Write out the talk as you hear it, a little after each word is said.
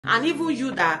And even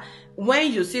you that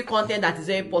when you see content that is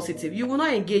very positive, you will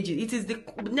not engage it. It is the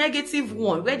negative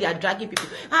one where they are dragging people.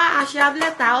 She have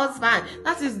left her husband.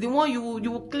 That is the one you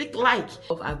will click like.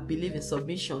 I believe in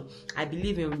submission. I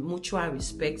believe in mutual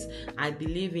respect. I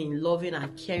believe in loving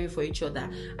and caring for each other.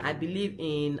 I believe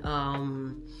in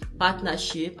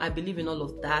partnership. I believe in all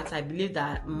of that. I believe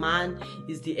that man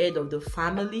is the head of the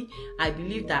family. I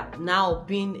believe that now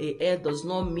being a head does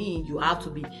not mean you have to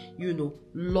be,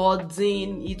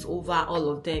 lording it over all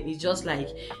of them. It's just like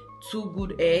two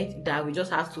good heads that we just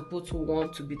have to put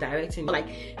one to be directing. Like,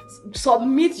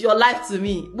 submit your life to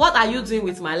me. What are you doing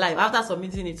with my life after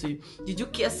submitting it to you? Did you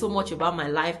care so much about my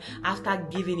life after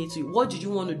giving it to you? What did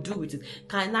you want to do with it?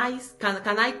 Can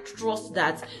I trust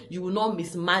that you will not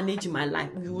mismanage my life?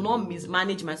 You will not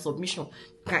mismanage my submission?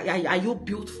 Are you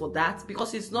built for that?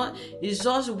 Because it's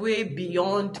just way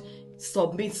beyond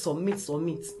submit.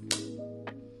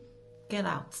 Get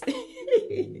out.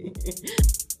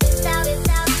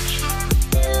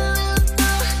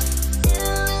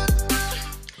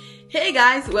 Hey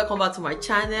guys, welcome back to my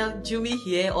channel. Jumi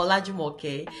here,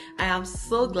 Olajumoke. I am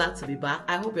so glad to be back.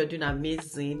 I hope you're doing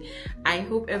amazing. I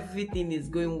hope everything is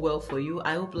going well for you.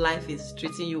 I hope life is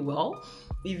treating you well.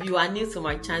 If you are new to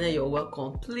my channel, you're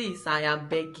welcome. Please, I am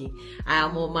begging. I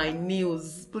am on my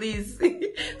knees. Please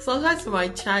subscribe to my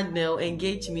channel,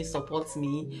 engage me, support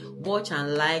me, watch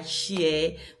and like,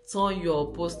 share, turn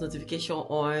your post notification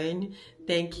on.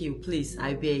 Thank you, please,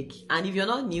 I beg. And if you're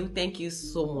not new, thank you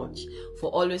so much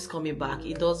for always coming back.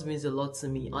 It does mean a lot to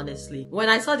me, honestly. When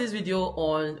I saw this video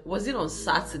was it on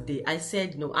Saturday, I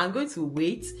said no, I'm going to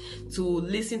wait to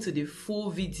listen to the full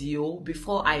video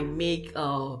before I make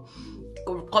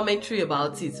commentary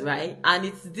about it, right? And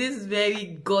it's this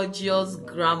very gorgeous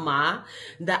grandma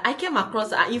that I came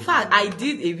across. In fact, I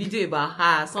did a video about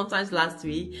her sometimes last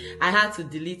week. I had to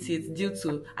delete it due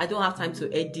to I don't have time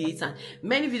to edit, and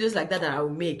many videos like that I will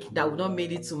make that would not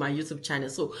made it to my YouTube channel.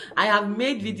 So I have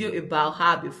made video about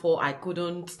her before. I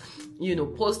couldn't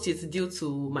post it due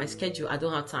to my schedule. I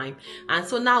don't have time. And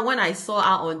so now when I saw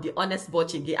her on the Honest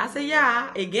Butch again, I said,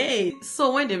 yeah, again.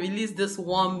 So when they released this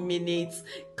 1 minute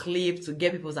clip to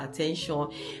get people's attention,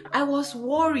 I was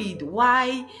worried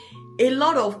why a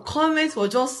lot of comments were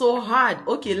just so hard.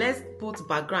 Okay, let's put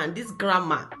background. This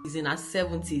grandma is in her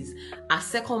 70s. Her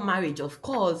second marriage, of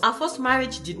course. Her first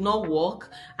marriage did not work,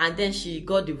 and then she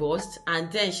got divorced,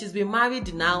 and then she's been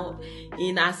married now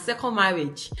in her second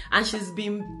marriage, and she's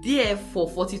been there for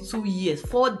 42 years,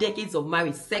 4 decades of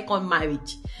marriage. Second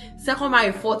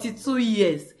marriage, 42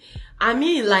 years. I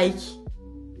mean, like,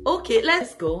 okay,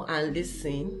 let's go and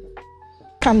listen.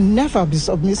 Can never be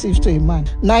submissive to a man.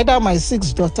 Neither my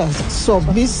 6 daughters.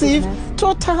 Submissive,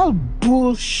 total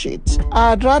bullshit.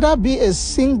 I'd rather be a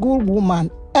single woman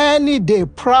any day,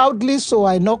 proudly, so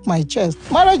I knock my chest.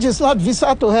 Marriage is not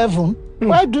visa to heaven.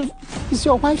 Is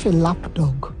your wife a lap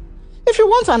dog? If you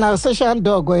want an Alsatian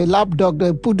dog or a lap dog,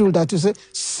 a poodle that you say,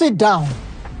 sit down.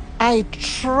 I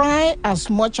try as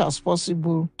much as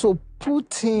possible to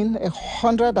put in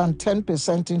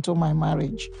 110% into my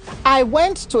marriage. I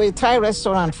went to a Thai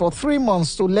restaurant for 3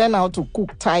 months to learn how to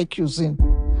cook Thai cuisine.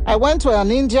 I went to an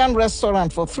Indian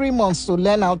restaurant for 3 months to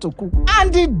learn how to cook.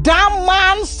 And the damn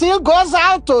man still goes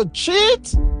out to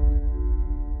cheat?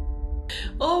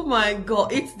 Oh my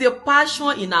God, it's the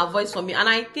passion in her voice for me. And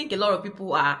I think a lot of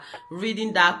people are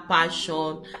reading that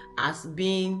passion as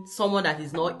being someone that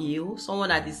is not ill, someone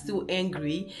that is still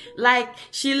angry. Like,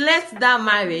 she left that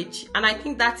marriage, and I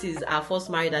think that is her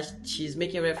first marriage that she's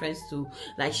making reference to.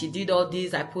 Like, she did all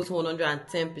this, I put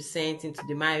 110% into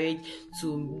the marriage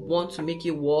to want to make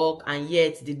it work, and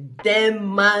yet the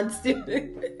damn man still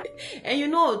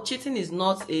and cheating is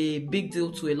not a big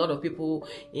deal to a lot of people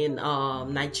in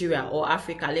Nigeria or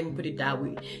Africa. Let me put it that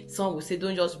way. Some will say,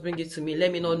 don't just bring it to me,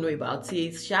 let me not know about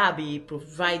it. Shall be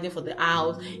providing for the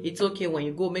house. It's okay when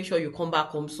you go, make sure you come back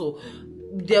home. So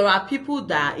there are people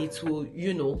that it will,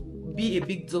 be a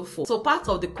big deal for. So part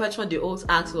of the question they always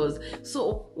asked was,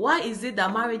 so why is it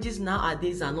that marriages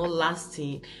nowadays are not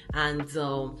lasting? And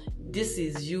this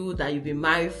is you that you've been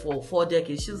married for 4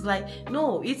 decades. She's like,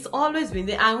 no, it's always been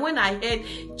there. And when I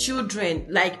heard children,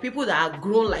 like people that are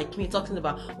grown like me, talking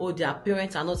about, oh, their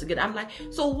parents are not together, I'm like,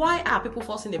 so why are people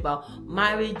fussing about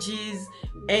marriages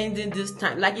ending this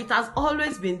time? Like, it has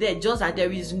always been there, just that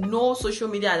there is no social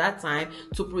media at that time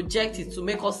to project it, to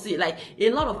make us see. Like, a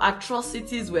lot of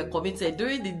atrocities were committed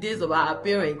during the days of our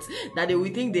parents that they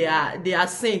will think they are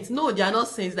saints. No, they are not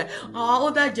saints. Like our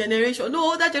older generation,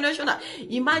 that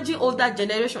imagine imagine older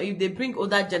generation, if they bring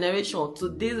older generation to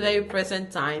this very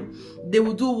present time, they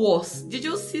will do worse. Did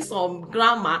you see some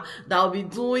grandma that will be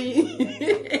doing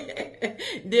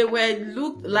they were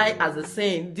looked like as a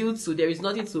saying due to there is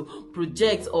nothing to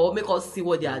project or make us see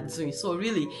what they are doing. So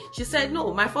really, she said,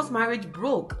 no, my first marriage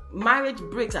broke. Marriage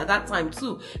breaks at that time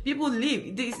too. People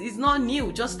leave. This is not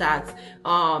new, just that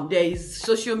there is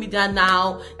social media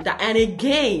now, and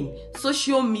again,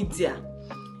 social media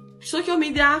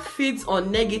feeds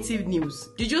on negative news.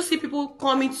 Did you see people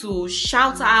coming to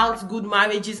shout out good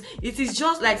marriages? It is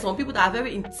just like some people that are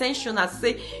very intentional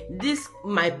say, this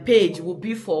my page will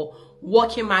be for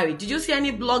working marriage. Did you see any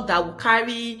blog that will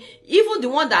carry, even the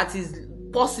one that is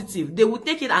positive, they will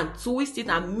take it and twist it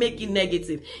and make it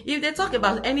negative? If they talk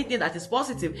about anything that is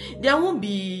positive, there won't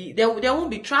be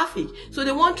traffic. So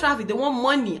they want traffic, they want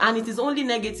money, and it is only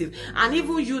negative. And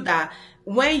even you, that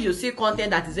when you see content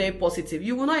that is very positive,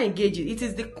 you will not engage it. It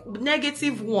is the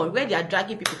negative one where they are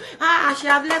dragging people. She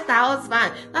have left her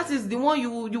husband. That is the one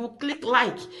you will click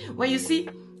like. When you see,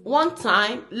 one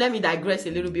time, let me digress a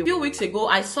little bit. A few weeks ago,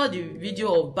 I saw the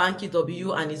video of Banky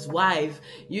W and his wife,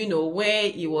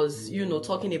 where he was,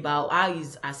 talking about how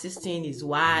he's assisting his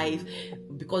wife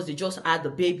because they just had the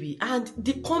baby. And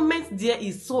the comment there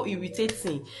is so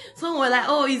irritating. Someone was like,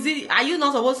 oh, are you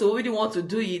not supposed to really want to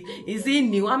do it? Is it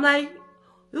new? I'm like,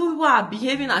 you are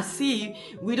behaving as if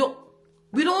we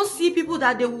don't see people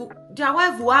that their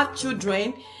wife will have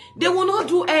children. They will not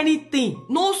do anything,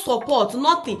 no support,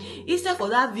 nothing. Instead for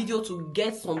that video to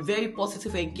get some very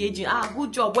positive, engaging,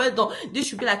 good job, well done. This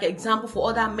should be like an example for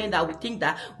other men that would think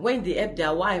that when they help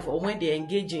their wife or when they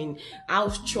engage in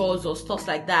house chores or stuff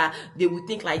like that, they would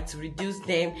think like to reduce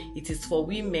them. It is for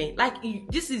women. Like,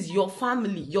 this is your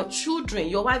family, your children.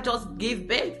 Your wife just gave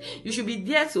birth. You should be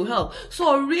there to help.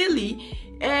 So really,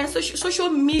 social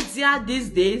media these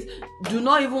days do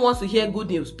not even want to hear good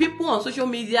news. People on social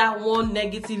media want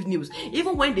negative news.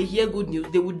 Even when they hear good news,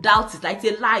 they would doubt it. Like,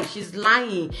 it's a lie, she's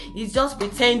lying, he's just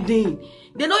pretending.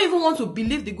 They don't even want to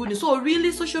believe the good news. So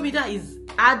really, social media is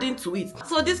adding to it.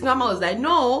 So this grandma was like,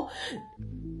 no,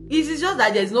 it is just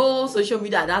that there's no social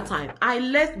media at that time. I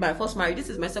left my first marriage. This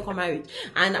is my second marriage,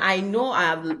 and I know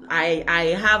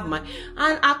I have my,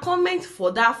 and a comment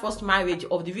for that first marriage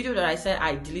of the video that I said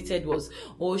I deleted was,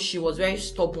 oh, she was very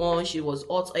stubborn, she was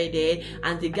hot-headed,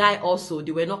 and the guy also,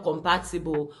 they were not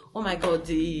compatible. Oh my God,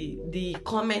 the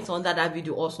comments under that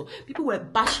video also, people were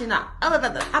bashing her.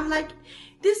 I'm like,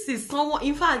 this is someone.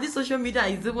 In fact, this social media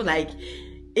is even like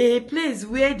a place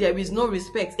where there is no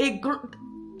respect.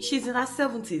 She's in her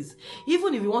 70s.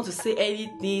 Even if you want to say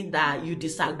anything that you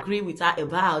disagree with her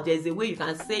about, there's a way you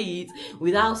can say it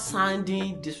without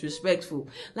sounding disrespectful.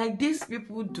 Like, these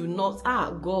people do not,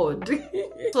 God.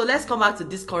 So let's come back to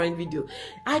this current video.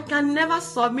 I can never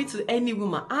submit to any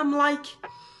woman. I'm like,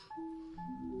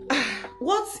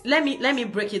 what? Let me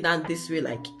break it down this way.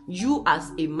 Like, you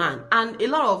as a man, and a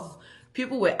lot of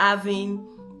people were having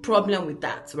problem with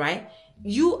that, right?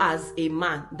 You as a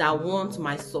man that wants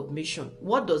my submission,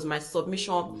 what does my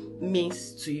submission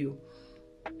means to you?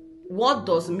 What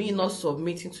does me not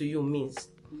submitting to you means?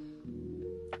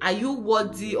 Are you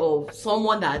worthy of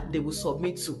someone that they will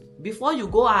submit to? Before you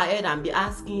go ahead and be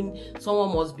asking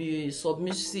someone must be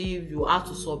submissive, you have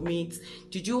to submit.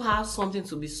 Did you have something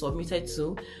to be submitted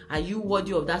to? Are you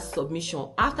worthy of that submission?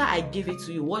 After I give it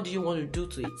to you, what do you want to do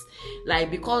to it? Like,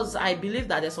 because I believe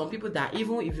that there's some people that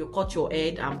even if you cut your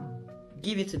head and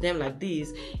give it to them like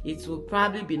this, it will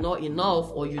probably be not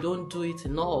enough, or you don't do it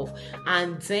enough.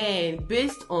 And then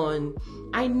based on,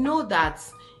 I know that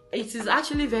it is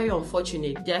actually very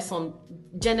unfortunate. There's some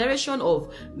generation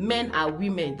of men and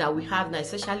women that we have now,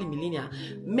 especially millennial.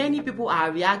 Many people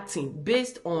are reacting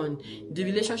based on the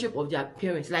relationship of their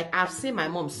parents. Like, I've seen my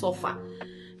mom suffer.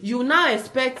 You now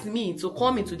expect me to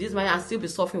come into this marriage and still be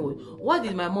suffering with, what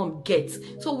did my mom get?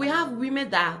 So we have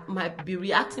women that might be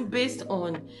reacting based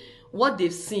on what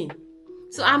they've seen.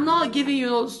 So I'm not giving you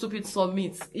no stupid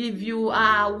submits. If you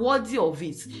are worthy of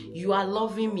it, you are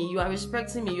loving me, you are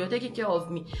respecting me, you're taking care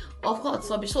of me, of course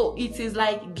submit. So it is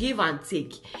like give and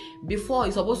take. Before,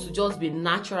 it's supposed to just be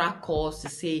natural course to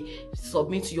say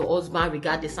submit to your husband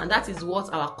regardless, and that is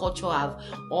what our culture have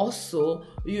also,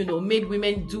 made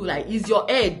women do. Like, is your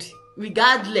head,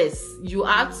 regardless, you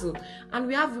have to. And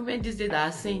we have women these days that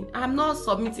are saying, I'm not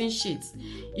submitting shit.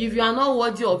 If you are not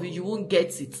worthy of it, you won't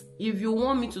get it. If you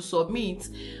want me to submit.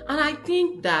 And I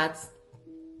think that,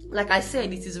 like I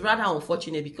said, it is rather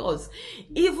unfortunate, because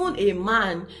even a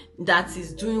man that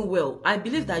is doing well, I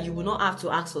believe that you will not have to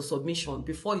ask for submission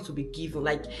before it will be given.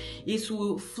 Like, it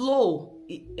will flow.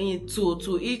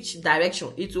 to each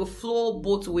direction. It will flow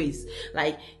both ways.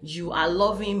 Like, you are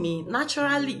loving me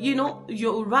naturally. You know,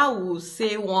 Yoruba will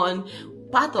say one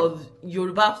part of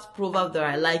Yoruba proverb that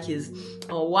I like is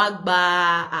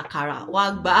wagba akara,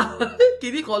 wagba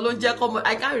kini kan lo nje komo.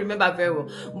 I can't remember very well,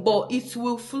 but it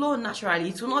will flow naturally.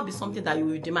 It will not be something that you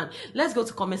will demand. Let's go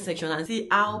to comment section and see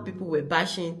how people were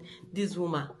bashing this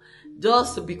woman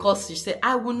just because she said,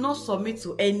 I will not submit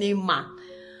to any man.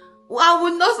 I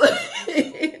would not.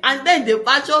 And then the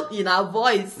passion in her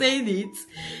voice saying it,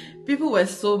 people were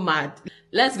so mad.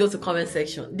 Let's go to comment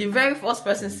section. The very first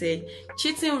person said,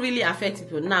 cheating really affects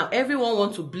people. Now, everyone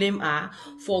wants to blame her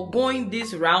for going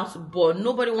this route, but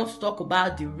nobody wants to talk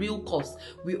about the real cause.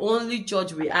 We only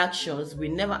judge reactions. We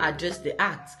never address the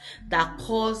acts that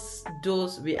cause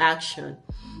those reactions.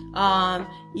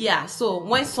 Yeah, so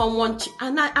when someone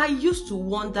and I used to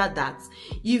wonder that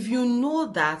if you know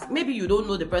that maybe you don't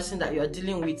know the person that you're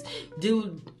dealing with,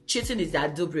 cheating is their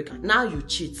deal breaker. Now you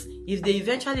cheat. If they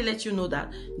eventually let you know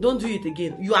that, don't do it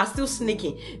again, you are still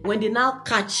sneaking. When they now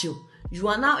catch you, you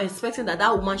are now expecting that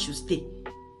woman should stay.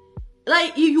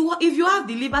 Like, if you have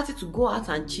the liberty to go out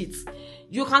and cheat,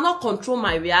 you cannot control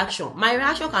my reaction. My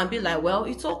reaction can be like, well,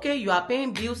 it's okay, you are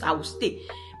paying bills, I will stay.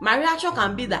 My reaction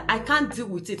can be that I can't deal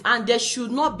with it, and there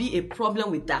should not be a problem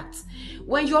with that.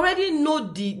 When you already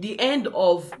know the end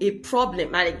of a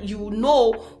problem, like you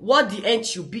know what the end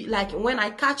should be, like when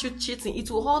I catch you cheating, it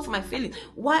will hurt my feelings.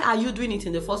 Why are you doing it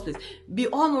in the first place? Be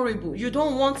honorable. You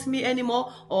don't want me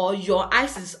anymore, or your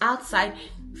eyes is outside.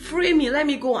 Free me, let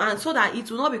me go, and so that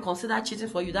it will not be considered cheating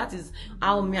for you. That is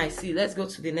how I see. Let's go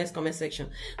to the next comment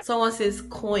section. Someone says,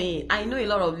 coin. I know a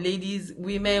lot of ladies,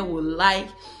 women will like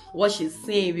what she's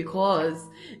saying, because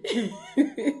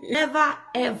never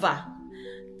ever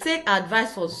take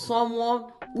advice from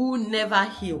someone who never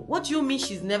healed. What do you mean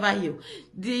she's never healed?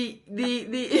 The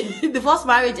first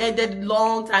marriage ended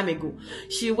long time ago.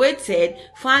 She waited,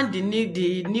 found the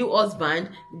new husband,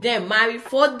 then married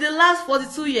for the last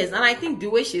 42 years. And I think the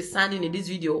way she's standing in this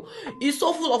video is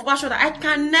so full of passion that I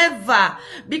can never,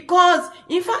 because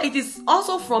in fact it is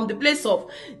also from the place of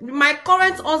my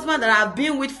current husband that I've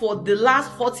been with for the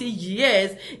last 40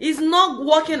 years is not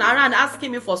walking around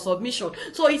asking me for submission.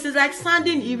 So it is like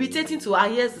sounding irritating to her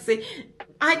ears to say,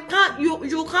 I can't,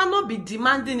 you cannot be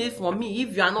demanding it from me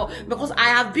if you are not, because I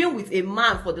have been with a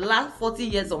man for the last 40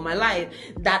 years of my life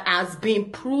that has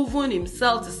been proven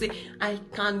himself to say, I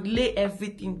can lay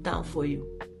everything down for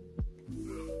you.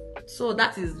 So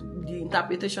that is the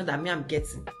interpretation that I'm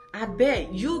getting. I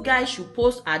bet you guys should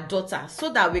post our daughter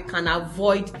so that we can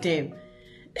avoid them.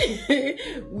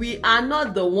 We are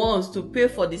not the ones to pay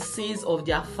for the sins of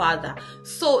their father.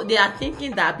 So they are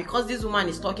thinking that because this woman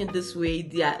is talking this way,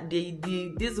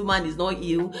 this woman is not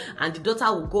ill, and the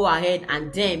daughter will go ahead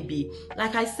and then be,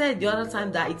 like I said the other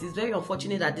time, that it is very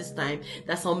unfortunate at this time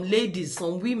that some ladies,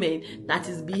 some women that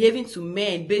is behaving to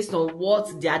men based on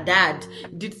what their dad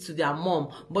did to their mom.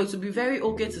 But it will be very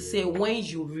okay to say, when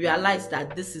you realize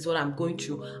that this is what I'm going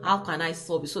through, how can I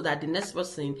solve it so that the next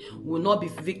person will not be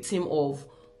victim of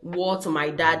what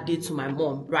my dad did to my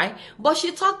mom, right? But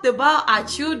she talked about her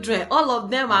children. All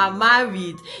of them are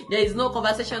married. There is no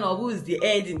conversation of who is the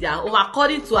head in their home,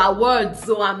 according to her words.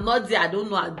 So I'm not there. I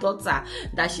don't know her daughter,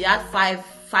 that she had five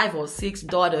or six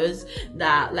daughters,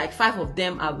 that like 5 of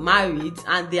them are married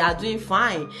and they are doing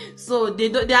fine. So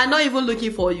they are not even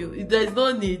looking for you. There's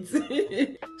no need.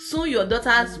 Soon your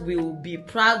daughters will be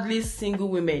proudly single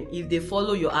women if they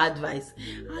follow your advice.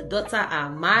 Our daughter are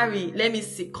married. Let me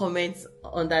see comments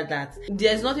under that.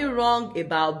 There's nothing wrong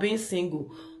about being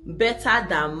single. Better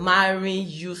than marrying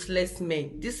useless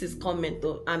men. This is comment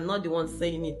though. I'm not the one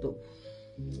saying it though.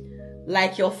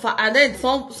 Like your father, and then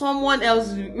someone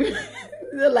else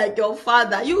like your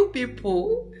father. You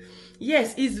people,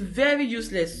 yes, it's very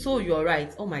useless. So you're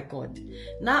right. Oh my God,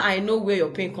 now I know where your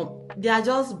pain comes. They are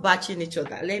just batching each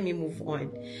other. Let me move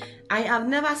on. I have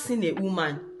never seen a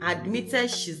woman admitted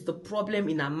she's the problem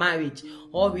in a marriage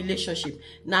or relationship.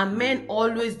 Now men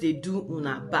always they do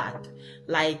una bad.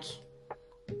 Like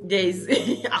there's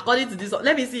according to this,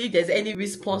 let me see if there's any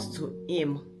response to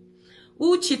him.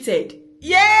 Who cheated?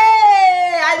 Yay!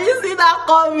 I didn't see that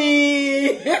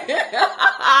coming.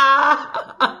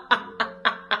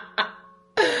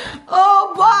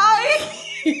 Oh boy.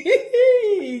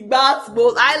 That's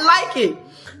both. I like it.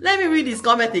 Let me read this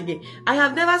comment again. I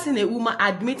have never seen a woman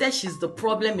admitted she's the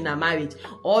problem in a marriage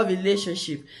or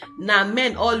relationship. Now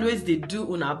men always they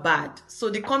do una bad.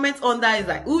 So the comment under is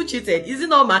like, who cheated? Is it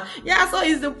normal? Yeah, so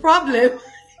it's the problem.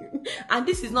 And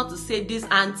this is not to say this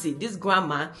auntie, this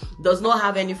grandma, does not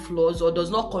have any flaws or does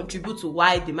not contribute to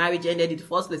why the marriage ended in the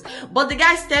first place. But the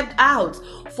guy stepped out.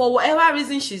 For whatever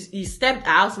reason he stepped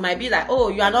out, might be like, oh,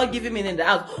 you are not giving me in the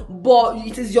house. But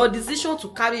it is your decision to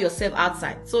carry yourself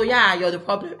outside. So yeah, you're the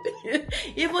problem.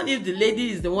 Even if the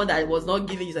lady is the one that was not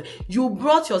giving you sex, you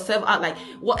brought yourself out. Like,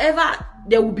 whatever,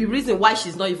 there will be reason why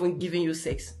she's not even giving you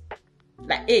sex.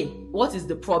 Like, hey, what is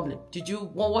the problem?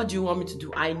 What do you want me to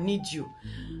do? I need you.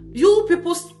 You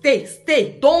people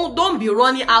stay. Don't be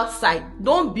running outside.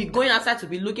 Don't be going outside to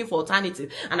be looking for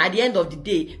alternative. And at the end of the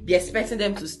day, be expecting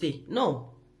them to stay.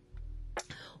 No.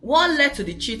 What led to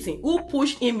the cheating? Who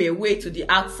pushed him away to the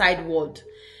outside world?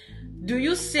 Do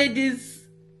you say this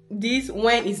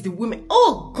when it's the women?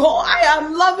 Oh God, I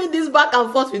am loving this back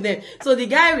and forth with them. So the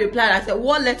guy replied, I said,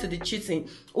 what led to the cheating?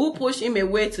 Who pushed him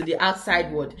away to the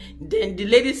outside world? Then the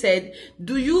lady said,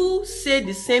 do you say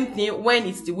the same thing when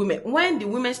it's the women? When the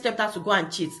women stepped out to go and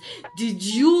cheat, did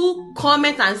you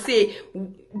comment and say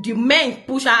the men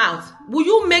push her out? Will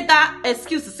you make that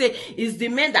excuse to say it's the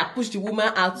men that push the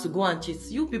woman out to go and cheat?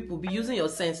 You people be using your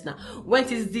sense now. When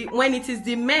it is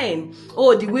the men,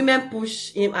 oh, the women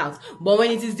push him out. But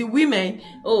when it is the women,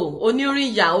 oh,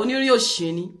 oniri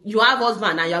oshini, you have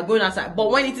husband and you are going outside.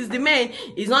 But when it is the men,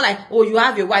 it's not like, oh, you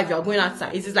have a wife, you are going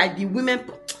outside. It is like the women.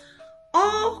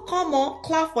 Oh, come on,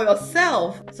 clap for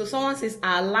yourself. So someone says,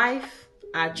 our life,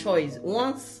 our choice.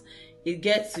 Once it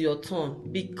gets to your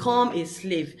turn, become a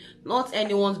slave. Not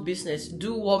anyone's business.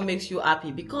 Do what makes you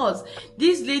happy. Because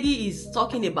this lady is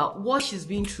talking about what she's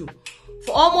been through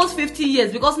for almost 50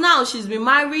 years. Because now she's been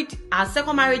married. Her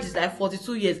second marriage is like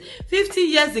 42 years. 50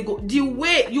 years ago, the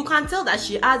way you can tell that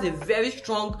she has a very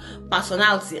strong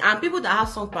personality. And people that have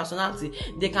strong personality,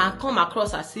 they can come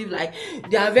across as if like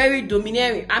they are very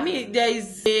domineering. I mean, there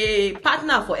is a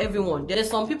partner for everyone.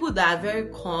 There's some people that are very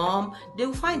calm. They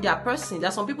will find their person.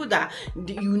 There's some people that,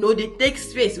 you know, they take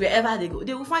space wherever they go.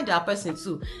 They will find their person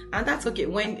too. And that's okay.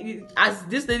 When, as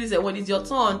this lady said, when it's your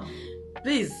turn,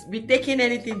 please be taking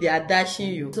anything they are dashing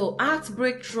you. So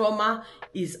heartbreak trauma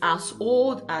is as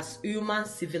old as human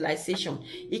civilization.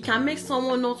 It can make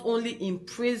someone not only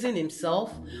imprison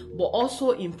himself, but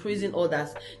also imprison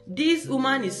others. This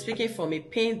woman is speaking from a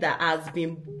pain that has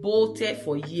been bolted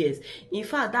for years. In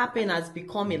fact, that pain has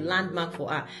become a landmark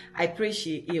for her. I pray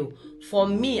she heal. For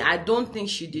me, I don't think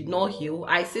she did not heal.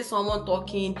 I see someone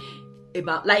talking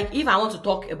about, like, if I want to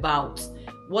talk about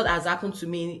what has happened to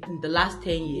me in the last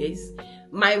 10 years,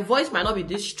 my voice might not be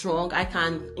this strong. I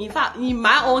can, in fact, in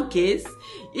my own case,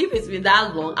 if it's been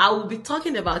that long, I will be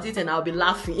talking about it and I'll be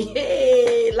laughing.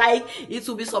 Hey, like, it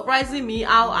will be surprising me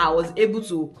how I was able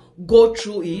to go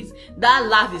through it. That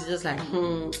laugh is just like,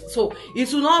 So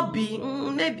it will not be,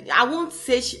 maybe, I won't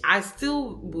say, I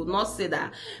still will not say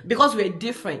that, because we're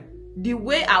different. The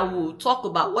way I will talk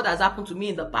about what has happened to me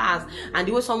in the past and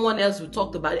the way someone else will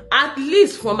talk about it, at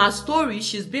least from her story,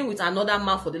 she's been with another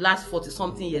man for the last 40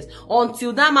 something years,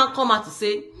 until that man come out to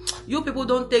say, you people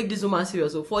don't take this woman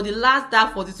serious. So for the last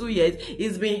 42 years,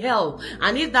 it's been hell.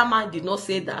 And if that man did not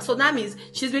say that, so that means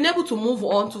she's been able to move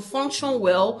on, to function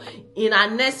well in her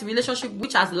next relationship,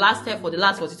 which has lasted for the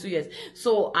last 42 years.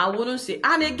 So I wouldn't say.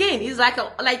 And again, it's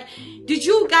like, did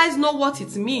you guys know what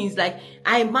it means? Like,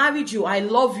 I married you, I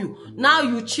love you, now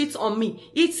you cheat on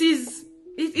me.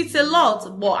 It's a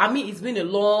lot, but I mean, it's been a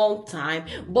long time.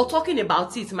 But talking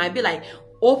about it might be like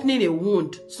opening a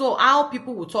wound. So how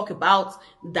people will talk about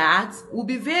that will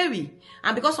be vary.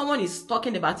 And because someone is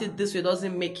talking about it this way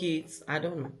doesn't make it, I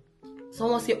don't know.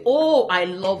 Someone say, oh, I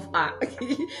love her.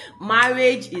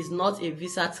 Marriage is not a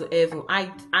visa to heaven.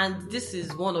 And this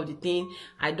is one of the things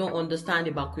I don't understand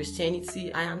about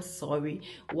Christianity. I am sorry.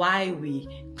 Why we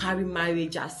carry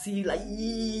marriage as see like,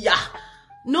 yeah.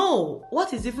 No,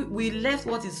 what is if we left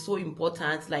what is so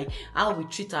important, like how we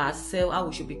treat ourselves, how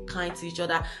we should be kind to each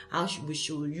other, how we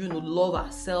should, love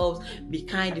ourselves, be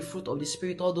kind, the fruit of the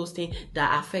spirit, all those things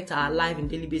that affect our life on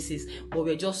daily basis. But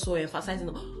we're just so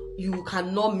emphasizing, you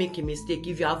cannot make a mistake.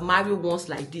 If you have married once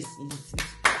like this,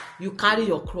 you carry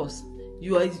your cross.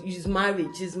 It's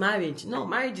marriage. No,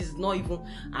 marriage is not even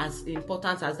as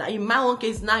important as that. In my own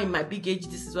case, now in my big age,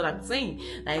 this is what I'm saying.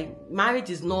 Like, marriage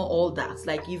is not all that.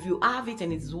 Like, if you have it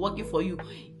and it's working for you,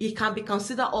 it can be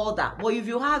considered all that. But if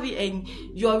you have it and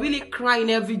you're really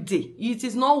crying every day, it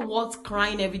is not worth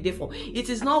crying every day for. It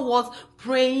is not worth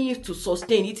praying to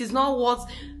sustain. It is not worth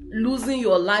losing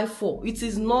your life for. It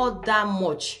is not that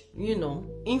much,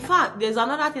 In fact, there's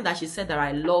another thing that she said that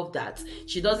I love, that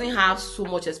she doesn't have so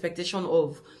much expectation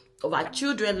of of her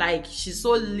children. Like, she's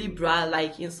so liberal,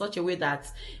 like in such a way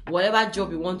that whatever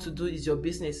job you want to do is your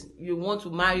business. You want to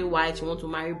marry white, you want to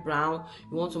marry brown,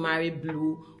 you want to marry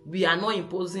blue, we are not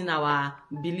imposing our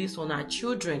beliefs on our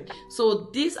children. So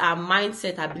this our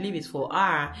mindset, I believe, is for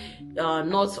her.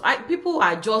 People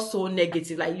are just so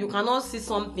negative. Like, you cannot see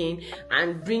something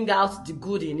and bring out the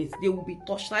good in it. They will be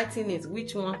torchlighting it.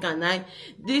 Which one can I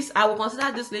will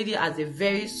consider this lady as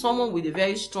someone with a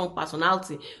very strong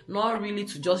personality, not really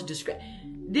to just describe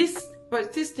this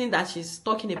thing that she's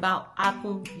talking about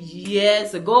happened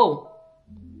years,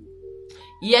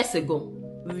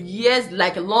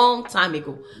 like a long time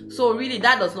ago. So really,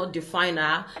 that does not define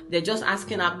her. They're just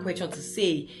asking her question to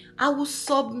say, I will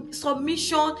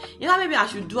submission. Maybe I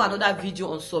should do another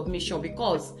video on submission,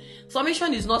 because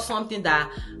submission is not something that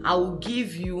I will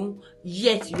give you,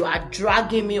 yet you are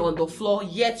dragging me on the floor,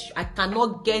 yet I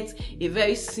cannot get a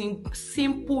very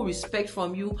simple respect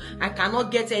from you. I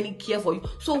cannot get any care for you.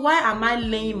 So why am I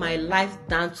laying my life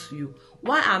down to you?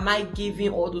 Why am I giving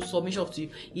all those submissions to you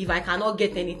if I cannot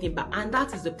get anything back? And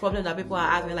that is the problem that people are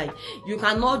having. Like, you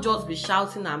cannot just be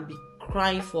shouting and be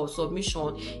crying for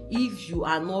submission if you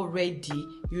are not ready,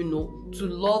 to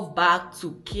love back,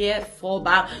 to care for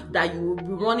back, that you will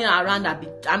be running around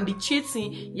and be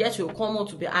cheating, yet you'll come on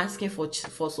to be asking for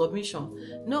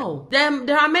submission. No. Then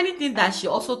there are many things that she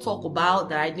also talked about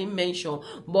that I didn't mention,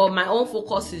 but my own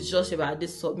focus is just about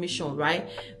this submission, right?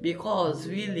 Because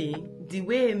really, the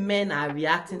way men are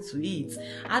reacting to it,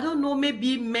 I don't know,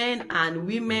 maybe men and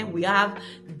women, we have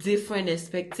different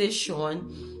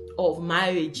expectations of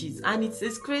marriages, and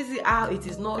it's crazy how it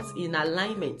is not in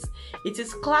alignment. It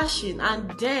is clashing,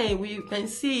 and then we can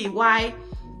see why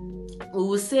we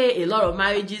will say a lot of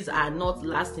marriages are not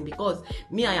lasting. Because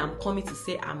I am coming to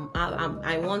say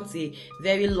I want a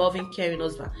very loving, caring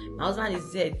husband. My husband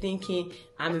is there thinking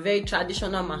I'm a very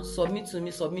traditional man. Submit to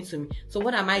me. So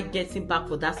what am I getting back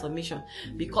for that submission?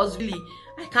 Because really,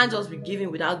 I can't just be giving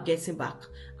without getting back.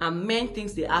 And men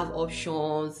think they have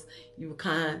options.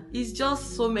 It's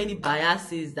just so many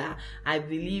biases that I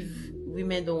believe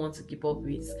women don't want to keep up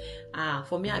with.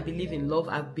 For me, I believe in love.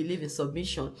 I believe in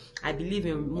submission. I believe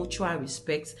in mutual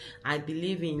respect. I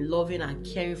believe in loving and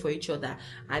caring for each other.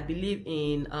 I believe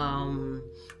in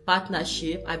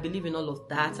partnership. I believe in all of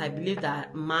that. I believe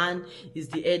that man is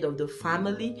the head of the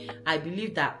family. I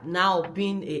believe that now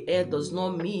being a head does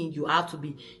not mean you have to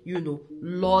be,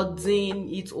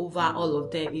 lording it over all of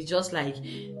them. It's just like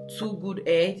two good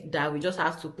heads that we just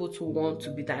have to put one to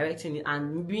be directing it.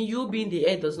 And you being the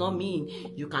head does not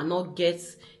mean you cannot get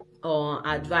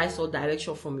advice or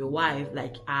direction from your wife.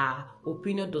 Like, our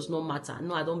opinion does not matter.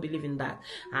 No, I don't believe in that.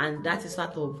 And that is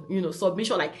sort of,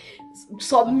 submission. Like,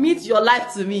 submit your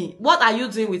life to me. What are you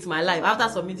doing with my life after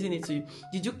submitting it to you?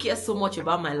 Did you care so much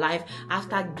about my life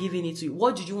after giving it to you?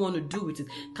 What did you want to do with it?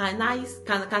 Can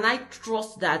I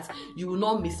trust that you will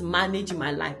not mismanage my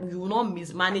life? You will not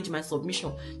mismanage my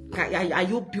submission? Are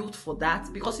you built for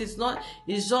that? Because it's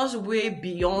just way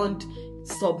beyond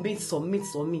submit.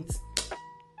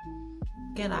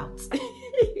 Get out.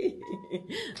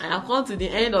 I have come to the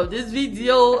end of this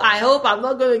video. I hope I'm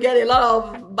not going to get a lot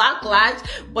of backlash,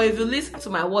 but if you listen to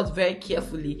my words very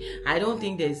carefully, I don't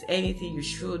think there's anything you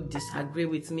should disagree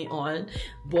with me on.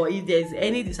 But if there's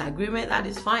any disagreement, that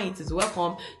is fine. It is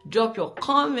welcome. Drop your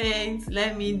comments,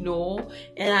 let me know,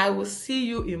 and I will see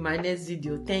you in my next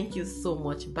video. Thank you so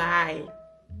much. Bye.